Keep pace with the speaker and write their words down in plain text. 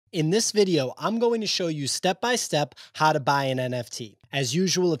In this video, I'm going to show you step by step how to buy an NFT. As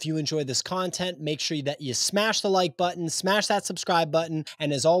usual, if you enjoy this content, make sure that you smash the like button, smash that subscribe button,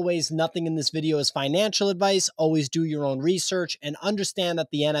 and as always, nothing in this video is financial advice. Always do your own research and understand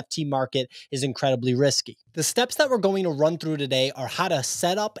that the NFT market is incredibly risky. The steps that we're going to run through today are how to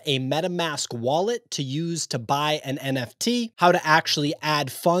set up a Metamask wallet to use to buy an NFT, how to actually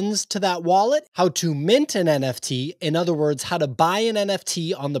add funds to that wallet, how to mint an NFT, in other words, how to buy an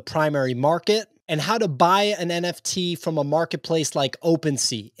NFT on the primary market, and how to buy an NFT from a marketplace like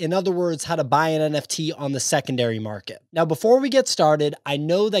OpenSea. In other words, how to buy an NFT on the secondary market. Now, before we get started, I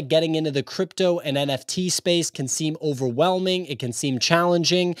know that getting into the crypto and NFT space can seem overwhelming, it can seem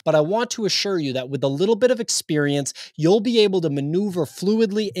challenging, but I want to assure you that with a little bit of experience, you'll be able to maneuver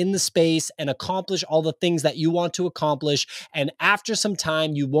fluidly in the space and accomplish all the things that you want to accomplish. And after some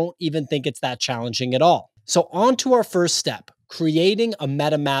time, you won't even think it's that challenging at all. So on to our first step. Creating a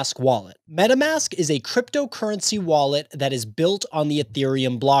Metamask wallet. Metamask is a cryptocurrency wallet that is built on the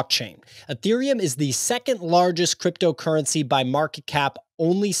Ethereum blockchain. Ethereum is the second largest cryptocurrency by market cap,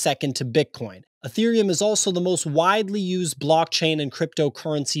 only second to Bitcoin. Ethereum is also the most widely used blockchain and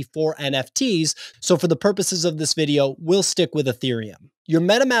cryptocurrency for NFTs, so for the purposes of this video, we'll stick with Ethereum. Your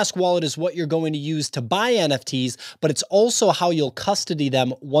Metamask wallet is what you're going to use to buy NFTs, but it's also how you'll custody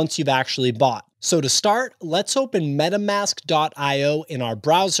them once you've actually bought. So to start, let's open metamask.io in our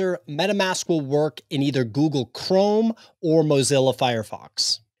browser. Metamask will work in either Google Chrome or Mozilla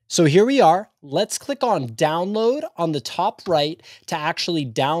Firefox. So here we are. Let's click on download on the top right to actually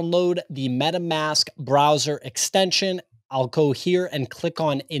download the Metamask browser extension. I'll go here and click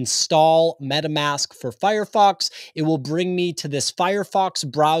on install Metamask for Firefox. It will bring me to this Firefox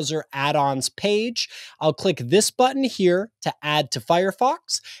browser add-ons page. I'll click this button here to add to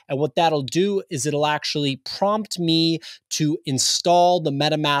Firefox. And what that'll do is it'll actually prompt me to install the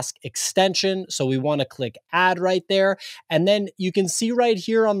Metamask extension. So we want to click add right there. And then you can see right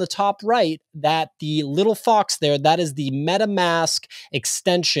here on the top right that the little fox there, that is the Metamask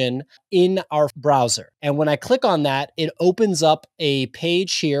extension in our browser. And when I click on that, it opens up a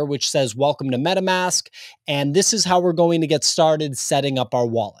page here which says welcome to MetaMask, and this is how we're going to get started setting up our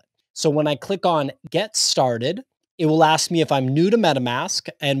wallet. So when I click on get started, it will ask me if I'm new to MetaMask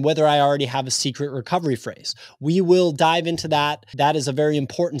and whether I already have a secret recovery phrase. We will dive into that. That is a very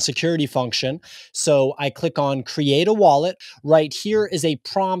important security function. So I click on create a wallet. Right here is a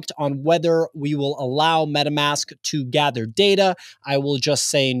prompt on whether we will allow MetaMask to gather data. I will just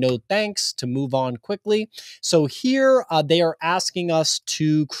say no thanks to move on quickly. So here they are asking us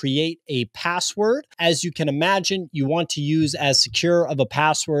to create a password. As you can imagine, you want to use as secure of a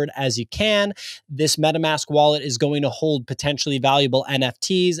password as you can. This MetaMask wallet is going to hold potentially valuable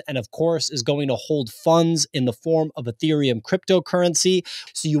NFTs and of course is going to hold funds in the form of Ethereum cryptocurrency.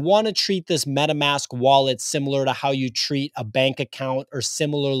 So you want to treat this MetaMask wallet similar to how you treat a bank account or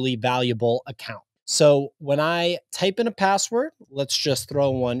similarly valuable account. So when I type in a password, let's just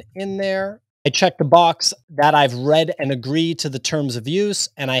throw one in there. I check the box that I've read and agreed to the terms of use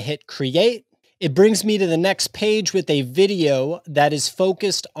and I hit create. It brings me to the next page with a video that is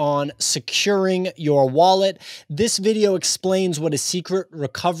focused on securing your wallet. This video explains what a secret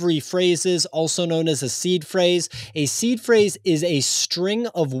recovery phrase is, also known as a seed phrase. A seed phrase is a string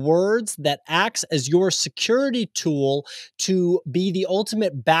of words that acts as your security tool to be the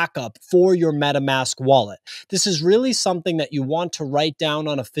ultimate backup for your MetaMask wallet. This is really something that you want to write down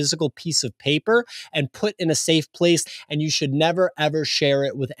on a physical piece of paper and put in a safe place, and you should never ever share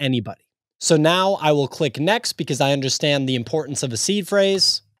it with anybody. So now I will click next because I understand the importance of a seed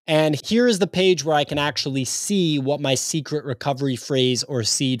phrase. And here is the page where I can actually see what my secret recovery phrase or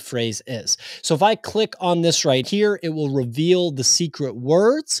seed phrase is. So if I click on this right here, it will reveal the secret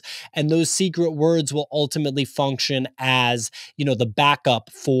words, and those secret words will ultimately function as, the backup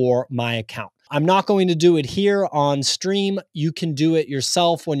for my account. I'm not going to do it here on stream. You can do it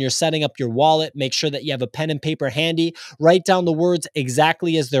yourself when you're setting up your wallet. Make sure that you have a pen and paper handy. Write down the words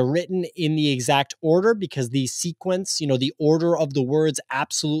exactly as they're written in the exact order because the sequence, the order of the words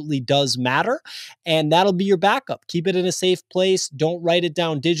absolutely does matter. And that'll be your backup. Keep it in a safe place. Don't write it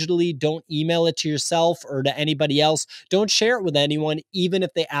down digitally. Don't email it to yourself or to anybody else. Don't share it with anyone, even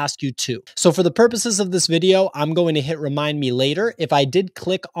if they ask you to. So for the purposes of this video, I'm going to hit remind me later. If I did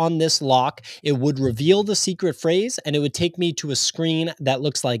click on this lock, it would reveal the secret phrase and it would take me to a screen that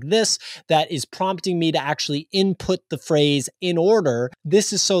looks like this, that is prompting me to actually input the phrase in order.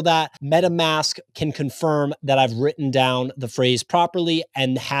 This is so that MetaMask can confirm that I've written down the phrase properly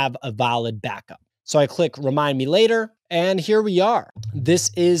and have a valid backup. So I click remind me later, And here we are.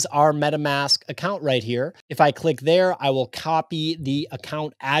 This is our MetaMask account right here. If I click there, I will copy the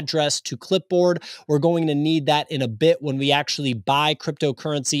account address to clipboard. We're going to need that in a bit when we actually buy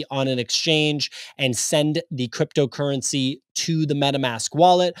cryptocurrency on an exchange and send the cryptocurrency to the MetaMask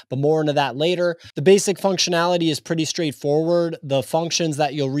wallet, but more into that later. The basic functionality is pretty straightforward. The functions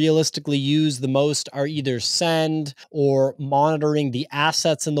that you'll realistically use the most are either send or monitoring the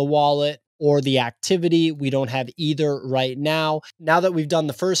assets in the wallet or the activity. We don't have either right now. Now that we've done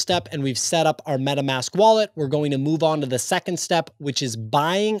the first step and we've set up our MetaMask wallet, we're going to move on to the second step, which is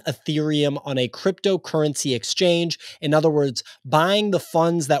buying Ethereum on a cryptocurrency exchange. In other words, buying the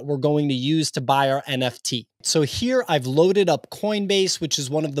funds that we're going to use to buy our NFT. So here I've loaded up Coinbase, which is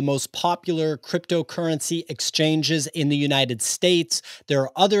one of the most popular cryptocurrency exchanges in the United States. There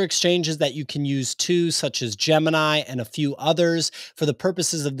are other exchanges that you can use too, such as Gemini and a few others. For the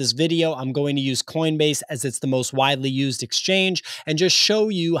purposes of this video, I'm going to use Coinbase as it's the most widely used exchange and just show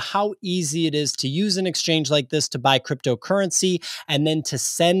you how easy it is to use an exchange like this to buy cryptocurrency and then to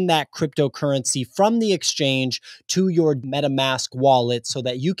send that cryptocurrency from the exchange to your MetaMask wallet so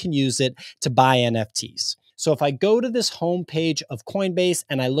that you can use it to buy NFTs. So if I go to this homepage of Coinbase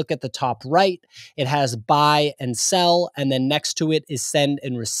and I look at the top right, it has buy and sell, and then next to it is send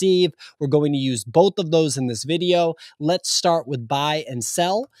and receive. We're going to use both of those in this video. Let's start with buy and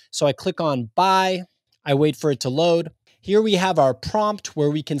sell. So I click on buy, I wait for it to load. Here we have our prompt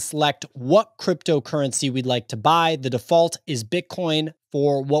where we can select what cryptocurrency we'd like to buy. The default is Bitcoin.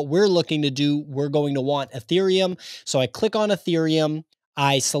 For what we're looking to do, we're going to want Ethereum. So I click on Ethereum.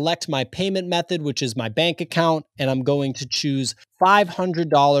 I select my payment method, which is my bank account, and I'm going to choose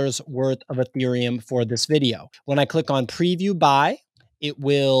 $500 worth of Ethereum for this video. When I click on preview buy, it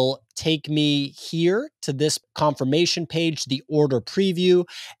will take me here to this confirmation page, the order preview,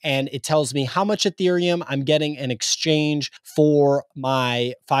 and it tells me how much Ethereum I'm getting in exchange for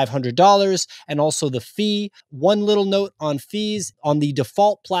my $500 and also the fee. One little note on fees: on the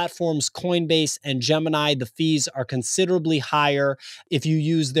default platforms, Coinbase and Gemini, the fees are considerably higher. If you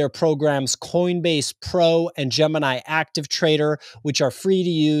use their programs Coinbase Pro and Gemini Active Trader, which are free to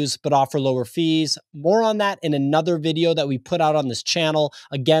use but offer lower fees. More on that in another video that we put out on this channel.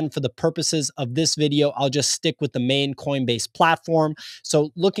 Again, for the purposes of this video, I'll just stick with the main Coinbase platform.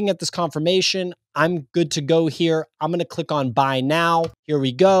 So looking at this confirmation, I'm good to go here. I'm going to click on buy now. Here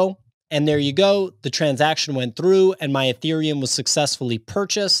we go. And there you go. The transaction went through and my Ethereum was successfully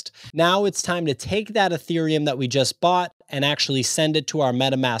purchased. Now it's time to take that Ethereum that we just bought and actually send it to our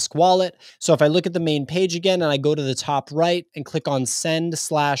MetaMask wallet. So if I look at the main page again and I go to the top right and click on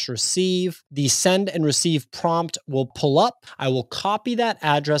send/receive, the send and receive prompt will pull up. I will copy that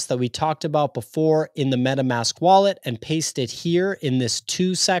address that we talked about before in the MetaMask wallet and paste it here in this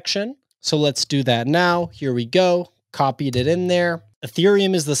to section. So let's do that now. Here we go. Copied it in there.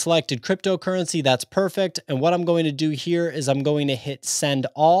 Ethereum is the selected cryptocurrency. That's perfect. And what I'm going to do here is I'm going to hit send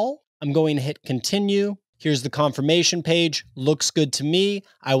all. I'm going to hit continue. Here's the confirmation page. Looks good to me.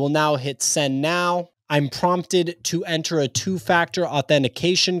 I will now hit send now. I'm prompted to enter a two-factor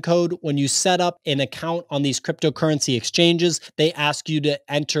authentication code. When you set up an account on these cryptocurrency exchanges, they ask you to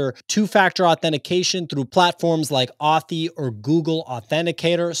enter two-factor authentication through platforms like Authy or Google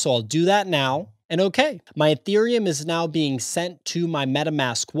Authenticator. So I'll do that now. And okay, my Ethereum is now being sent to my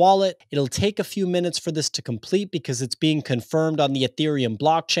MetaMask wallet. It'll take a few minutes for this to complete because it's being confirmed on the Ethereum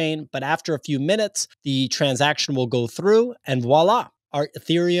blockchain. But after a few minutes, the transaction will go through and voila, our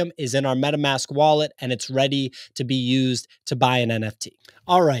Ethereum is in our MetaMask wallet and it's ready to be used to buy an NFT.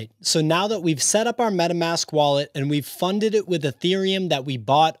 All right, so now that we've set up our MetaMask wallet and we've funded it with Ethereum that we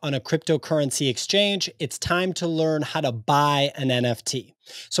bought on a cryptocurrency exchange, it's time to learn how to buy an NFT.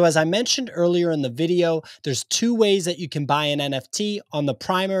 So as I mentioned earlier in the video, there's two ways that you can buy an NFT: on the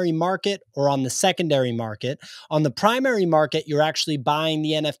primary market or on the secondary market. On the primary market, you're actually buying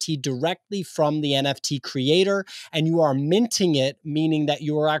the NFT directly from the NFT creator and you are minting it, meaning that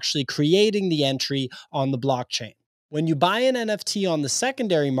you are actually creating the entry on the blockchain. When you buy an NFT on the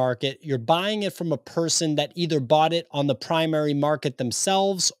secondary market, you're buying it from a person that either bought it on the primary market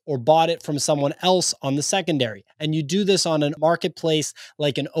themselves or bought it from someone else on the secondary. And you do this on a marketplace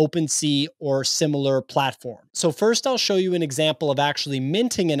like an OpenSea or similar platform. So first I'll show you an example of actually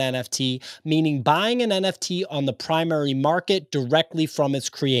minting an NFT, meaning buying an NFT on the primary market directly from its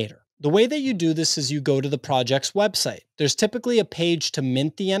creator. The way that you do this is you go to the project's website. There's typically a page to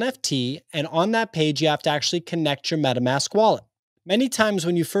mint the NFT, and on that page, you have to actually connect your MetaMask wallet. Many times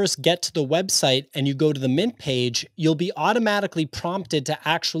when you first get to the website and you go to the mint page, you'll be automatically prompted to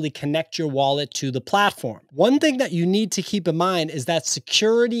actually connect your wallet to the platform. One thing that you need to keep in mind is that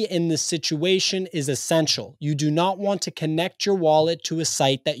security in this situation is essential. You do not want to connect your wallet to a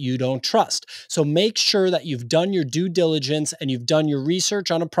site that you don't trust. So make sure that you've done your due diligence and you've done your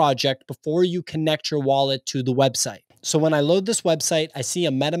research on a project before you connect your wallet to the website. So when I load this website, I see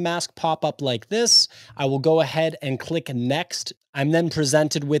a MetaMask pop up like this. I will go ahead and click next. I'm then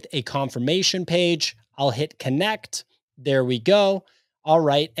presented with a confirmation page. I'll hit connect. There we go. All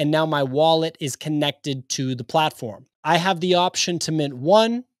right. And now my wallet is connected to the platform. I have the option to mint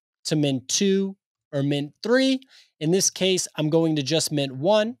 1, to mint 2, or mint 3. In this case, I'm going to just mint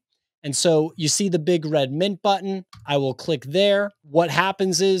 1. And so you see the big red mint button. I will click there. What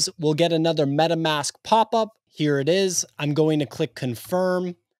happens is we'll get another MetaMask pop-up. Here it is. I'm going to click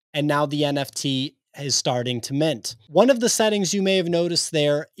confirm. And now the NFT is starting to mint. One of the settings you may have noticed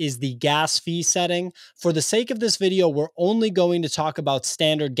there is the gas fee setting. For the sake of this video, we're only going to talk about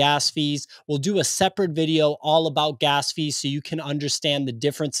standard gas fees. We'll do a separate video all about gas fees so you can understand the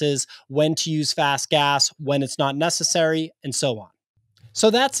differences, when to use fast gas, when it's not necessary, and so on. So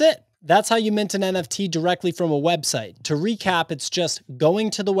that's it. That's how you mint an NFT directly from a website. To recap, it's just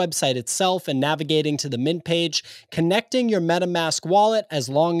going to the website itself and navigating to the mint page, connecting your MetaMask wallet as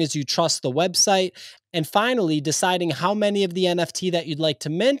long as you trust the website, and finally deciding how many of the NFT that you'd like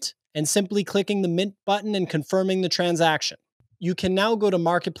to mint and simply clicking the mint button and confirming the transaction. You can now go to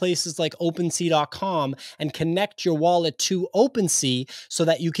marketplaces like OpenSea.com and connect your wallet to OpenSea so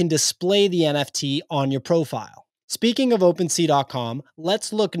that you can display the NFT on your profile. Speaking of OpenSea.com,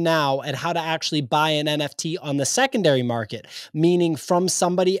 let's look now at how to actually buy an NFT on the secondary market, meaning from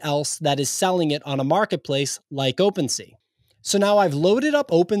somebody else that is selling it on a marketplace like OpenSea. So now I've loaded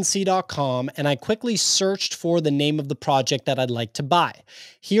up OpenSea.com and I quickly searched for the name of the project that I'd like to buy.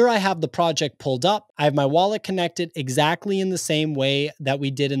 Here I have the project pulled up. I have my wallet connected exactly in the same way that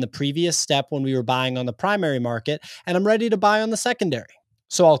we did in the previous step when we were buying on the primary market, and I'm ready to buy on the secondary.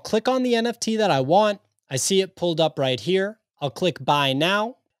 So I'll click on the NFT that I want. I see it pulled up right here. I'll click buy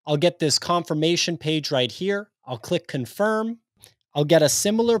now. I'll get this confirmation page right here. I'll click confirm. I'll get a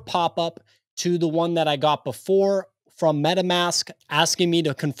similar pop-up to the one that I got before from MetaMask asking me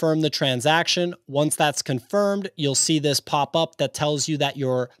to confirm the transaction. Once that's confirmed, you'll see this pop up that tells you that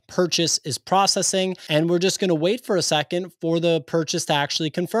your purchase is processing. And we're just going to wait for a second for the purchase to actually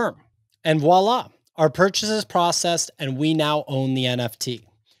confirm. And voila, our purchase is processed and we now own the NFT.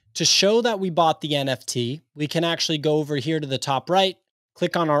 To show that we bought the NFT, we can actually go over here to the top right,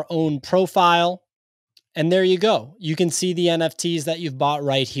 click on our own profile, and there you go. You can see the NFTs that you've bought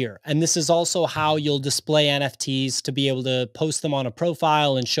right here. And this is also how you'll display NFTs to be able to post them on a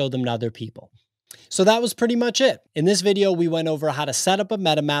profile and show them to other people. So that was pretty much it. In this video, we went over how to set up a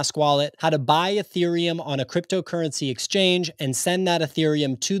MetaMask wallet, how to buy Ethereum on a cryptocurrency exchange and send that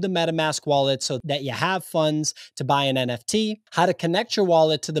Ethereum to the MetaMask wallet so that you have funds to buy an NFT, how to connect your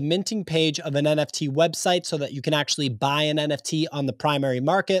wallet to the minting page of an NFT website so that you can actually buy an NFT on the primary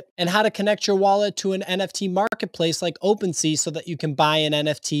market, and how to connect your wallet to an NFT marketplace like OpenSea so that you can buy an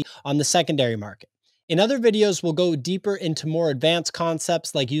NFT on the secondary market. In other videos, we'll go deeper into more advanced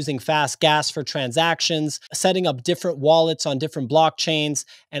concepts like using fast gas for transactions, setting up different wallets on different blockchains,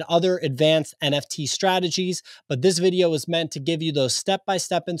 and other advanced NFT strategies. But this video is meant to give you those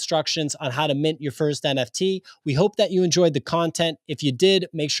step-by-step instructions on how to mint your first NFT. We hope that you enjoyed the content. If you did,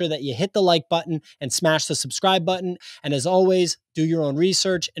 make sure that you hit the like button and smash the subscribe button. And as always, do your own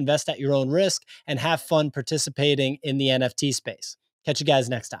research, invest at your own risk, and have fun participating in the NFT space. Catch you guys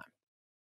next time.